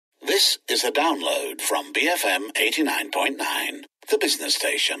This is a download from BFM 89.9, the business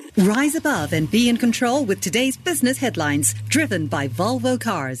station. Rise above and be in control with today's business headlines, driven by Volvo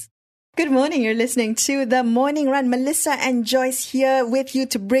Cars. Good morning. You're listening to The Morning Run. Melissa and Joyce here with you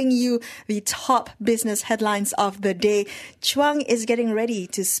to bring you the top business headlines of the day. Chuang is getting ready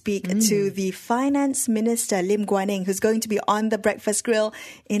to speak to the Finance Minister, Lim Guan Eng, who's going to be on the breakfast grill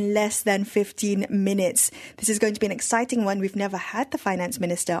in less than 15 minutes. This is going to be an exciting one. We've never had the Finance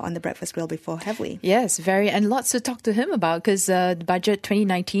Minister on the breakfast grill before, have we? Yes, very. And lots to talk to him about because the budget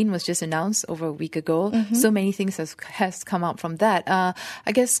 2019 was just announced over a week ago. So many things has come out from that.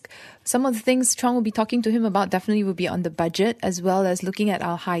 I guess some of the things Chuang will be talking to him about definitely will be on the budget, as well as looking at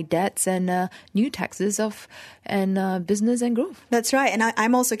our high debts and new taxes and business and growth. That's right. And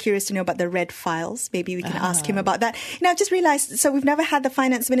I'm also curious to know about the red files. Maybe we can ask him about that. I've just realized, so we've never had the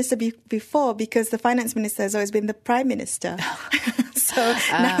finance minister before because the finance minister has always been the prime minister. So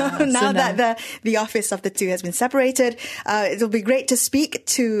now that the office of the two has been separated, it'll be great to speak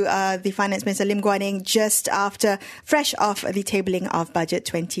to the Finance Minister Lim Guan Eng just after, fresh off the tabling of Budget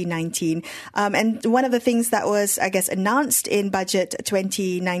 2019. And one of the things that was, I guess, announced in Budget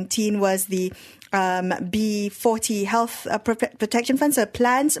 2019 was the B40 Health Protection Fund. So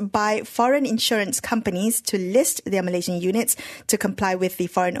plans by foreign insurance companies to list their Malaysian units to comply with the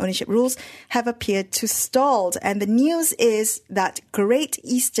foreign ownership rules have appeared to stalled. And the news is that Great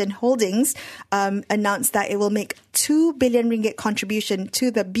Eastern Holdings announced that it will make 2 billion ringgit contribution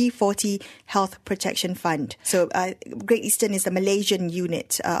to the B40 Health Protection Fund. So Great Eastern is the Malaysian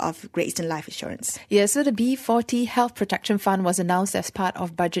unit of Great Eastern Life Insurance. Yeah, so the B40 Health Protection Fund was announced as part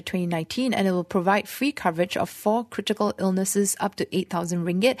of Budget 2019, and it will provide free coverage of 4 critical illnesses up to 8,000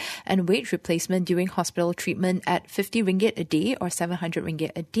 ringgit and wage replacement during hospital treatment at 50 ringgit a day or 700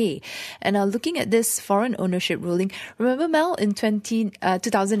 ringgit a day. And looking at this foreign ownership ruling, remember, Mel, in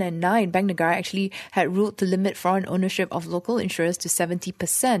 2009, Bank Negara actually had ruled to limit foreign ownership of local insurers to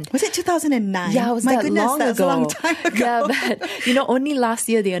 70%. Was it 2009? Yeah, it was My that long that was ago. a long time ago. Yeah, but only last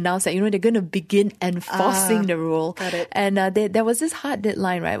year they announced that they're going to begin enforcing the rule. Got it. And there was this hard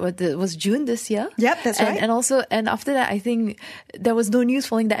deadline, right? It was June this year. Yep, that's right. And after that, I think there was no news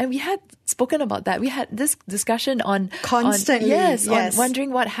following that. And we had spoken about that. We had this discussion constantly. On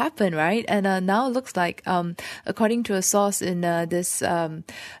wondering what happened, right? And now it looks like, according to a source in this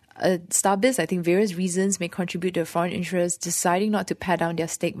Starbiz, I think various reasons may contribute to foreign insurers deciding not to pare down their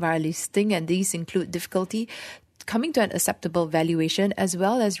stake via listing, and these include difficulty coming to an acceptable valuation, as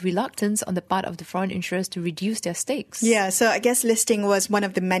well as reluctance on the part of the foreign insurers to reduce their stakes. Yeah, so I guess listing was one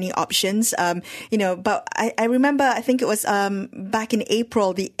of the many options. But I remember, I think it was back in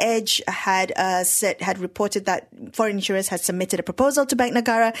April, The Edge had reported that foreign insurers had submitted a proposal to Bank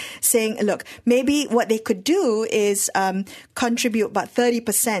Negara saying, look, maybe what they could do is contribute about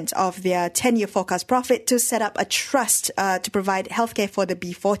 30% of their 10-year forecast profit to set up a trust to provide healthcare for the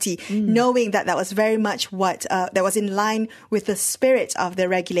B40, knowing that was very much what that was in line with the spirit of the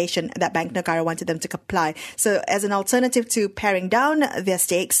regulation that Bank Negara wanted them to comply. So as an alternative to paring down their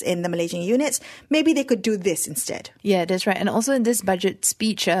stakes in the Malaysian units, maybe they could do this instead. Yeah, that's right. And also in this budget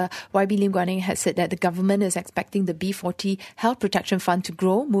speech, YB Lim Guan Eng had said that the government is expecting the B40 Health Protection Fund to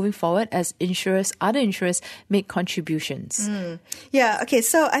grow moving forward as other insurers make contributions. Yeah, okay.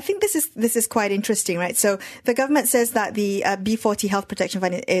 So I think this is quite interesting, right? So the government says that the B40 Health Protection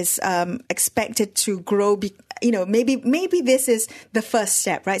Fund is expected to grow. Maybe this is the first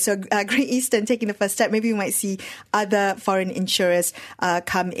step, right? So Great Eastern taking the first step, maybe we might see other foreign insurers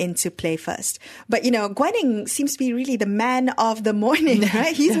come into play first. But, Guan Eng seems to be really the man of the morning,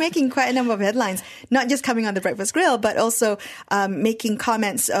 right? He's making quite a number of headlines, not just coming on the breakfast grill, but also making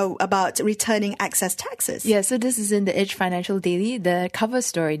comments about returning excess taxes. Yeah, so this is in the Edge Financial Daily, the cover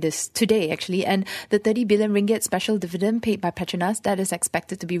story this today, actually. And the 30 billion ringgit special dividend paid by Petronas, that is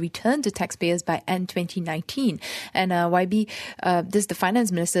expected to be returned to taxpayers by end 2019. And YB, the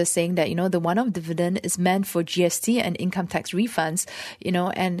finance minister, is saying that, the one-off dividend is meant for GST and income tax refunds,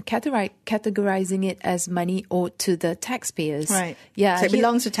 and categorizing it as money owed to the taxpayers. Right. Yeah. So it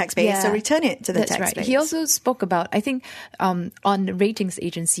belongs to taxpayers, so return it to the taxpayers. That's right. He also spoke about, I think, on ratings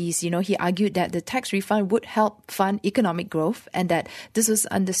agencies, he argued that the tax refund would help fund economic growth and that this was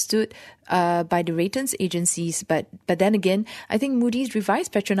understood by the ratings agencies. But then again, I think Moody's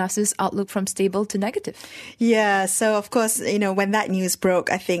revised Petronas' outlook from stable to negative. Yeah, so of course, when that news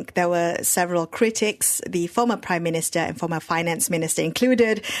broke, I think there were several critics, the former Prime Minister and former Finance Minister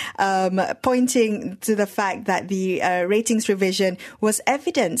included, pointing to the fact that the ratings revision was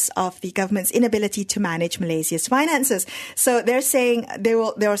evidence of the government's inability to manage Malaysia's finances. So they're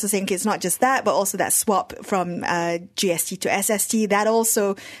also saying it's not just that, but also that swap from GST to SST, that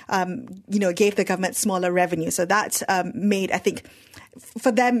also, gave the government smaller revenue. So that made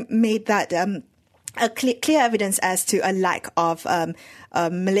that a clear evidence as to a lack of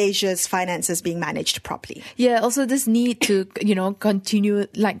Malaysia's finances being managed properly. Yeah, also this need to, continue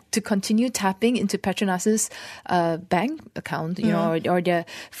tapping into Petronas's bank account, or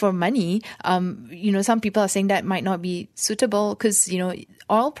for money. Some people are saying that might not be suitable because,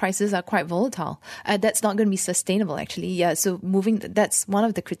 oil prices are quite volatile. That's not going to be sustainable, actually. Yeah, so that's one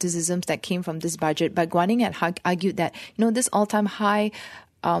of the criticisms that came from this budget. But Guan Eng had argued that, this all-time high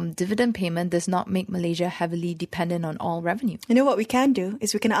dividend payment does not make Malaysia heavily dependent on oil revenue. You know what we can do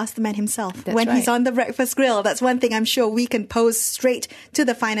is we can ask the man himself That's when right. he's on the breakfast grill. That's one thing I'm sure we can pose straight to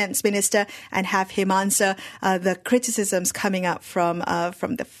the finance minister and have him answer the criticisms coming up from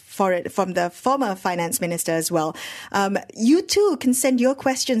the former finance minister as well. You too can send your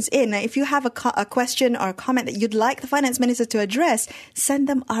questions in. If you have a question or a comment that you'd like the finance minister to address, send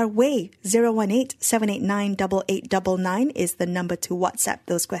them our way. 018-789-8899 is the number to WhatsApp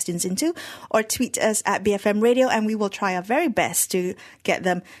those questions into, or tweet us at BFM Radio, and we will try our very best to get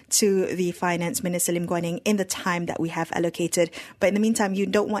them to the finance minister Lim Guan Eng in the time that we have allocated. But in the meantime, you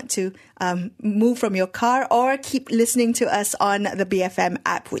don't want to move from your car, or keep listening to us on the BFM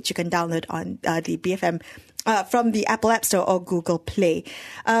app, which you can download on the BFM from the Apple App Store or Google Play.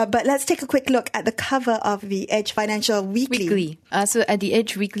 But let's take a quick look at the cover of the Edge Financial Weekly. So at the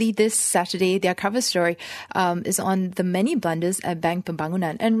Edge Weekly this Saturday, their cover story is on the many blunders at Bank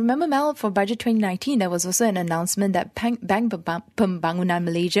Pembangunan. And remember, Mel, for Budget 2019, there was also an announcement that Bank Pembangunan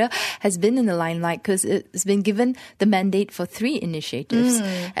Malaysia has been in the limelight because it's been given the mandate for 3 initiatives.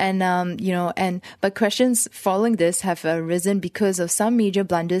 But questions following this have arisen because of some major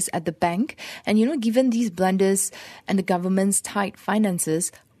blunders at the bank. And, given these blunders and the government's tight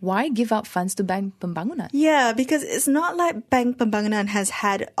finances, why give out funds to Bank Pembangunan? Yeah, because it's not like Bank Pembangunan has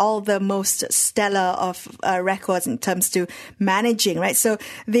had all the most stellar of records in terms to managing, right? So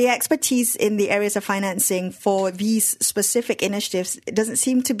the expertise in the areas of financing for these specific initiatives doesn't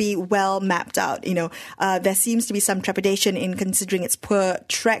seem to be well mapped out. There seems to be some trepidation in considering its poor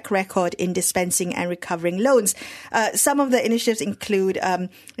track record in dispensing and recovering loans. Some of the initiatives include,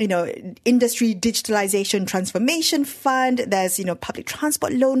 Industry Digitalization Transformation Fund. There's, Public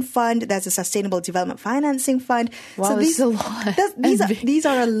Transport Loan Fund. There's a Sustainable Development Financing Fund. Wow, so it's a lot. These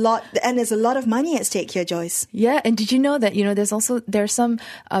are a lot, and there's a lot of money at stake here, Joyce. Yeah, and did you know that there's some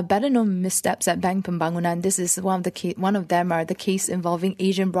better known missteps at Bank Pembangunan? This is one of them are the case involving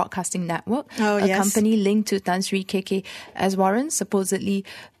Asian Broadcasting Network, a company linked to Tan Sri KK Aswaran, supposedly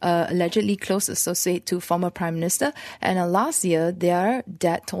allegedly close associate to former Prime Minister. And last year, their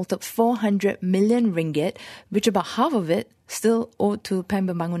debt totaled 400 million ringgit, which about half of it still owed to Bank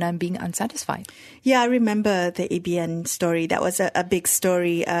Pembangunan being unsatisfied. Yeah, I remember the ABN story. That was a big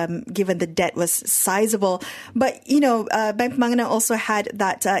story, given the debt was sizable. But, Bank Pembangunan also had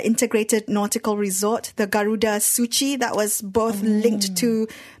that integrated nautical resort, the Garuda Suchi, that was both linked to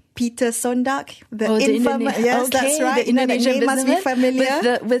Peter Sondak, the infamous. Yes, okay, that's right. The Indonesian name must be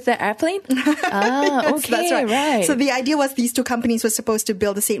familiar. With the airplane? Yes, okay, that's right. So right. the idea was these two companies were supposed to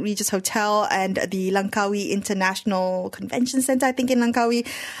build the St. Regis Hotel and the Langkawi International Convention Center, I think in Langkawi.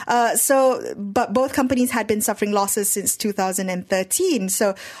 But both companies had been suffering losses since 2013.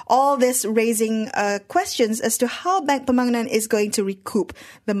 So all this raising questions as to how Bank Pembangunan is going to recoup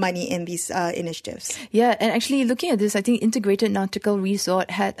the money in these initiatives. Yeah, and actually looking at this, I think Integrated Nautical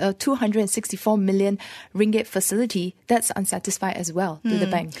Resort had a 264 million ringgit facility that's unsatisfied as well to the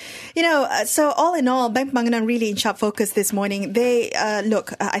bank. So all in all, Bank Pembangunan really in sharp focus this morning. They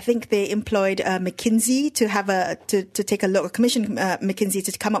I think they employed McKinsey to take a look, commissioned McKinsey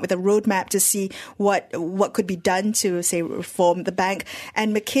to come up with a roadmap to see what could be done to, say, reform the bank.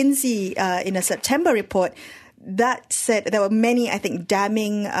 And McKinsey, in a September report, that said there were many, I think,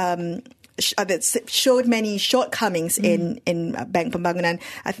 damning that showed many shortcomings in Bank Pembangunan.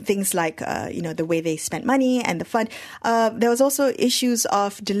 Things like, the way they spent money and the fund. There was also issues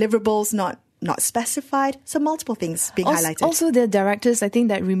of deliverables not not specified. So multiple things being highlighted. Also, the directors, I think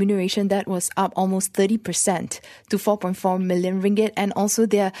that remuneration that was up almost 30% to 4.4 million ringgit, and also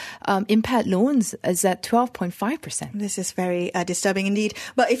their impaired loans is at 12.5%. This is very disturbing indeed.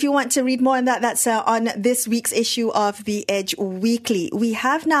 But if you want to read more on that, that's on this week's issue of The Edge Weekly. We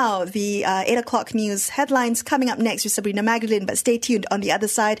have now the 8 o'clock news headlines coming up next with Sabrina Magdalene, but stay tuned. On the other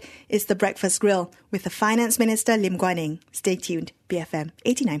side is the Breakfast Grill with the Finance Minister Lim Guan Eng. Stay tuned. BFM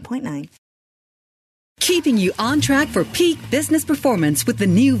 89.9. Keeping you on track for peak business performance with the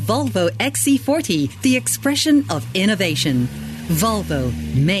new Volvo XC40, the expression of innovation. Volvo,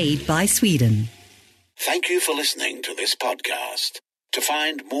 made by Sweden. Thank you for listening to this podcast. To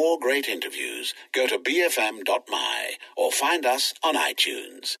find more great interviews, go to bfm.my or find us on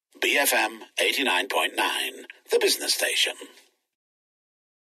iTunes. BFM 89.9, the business station.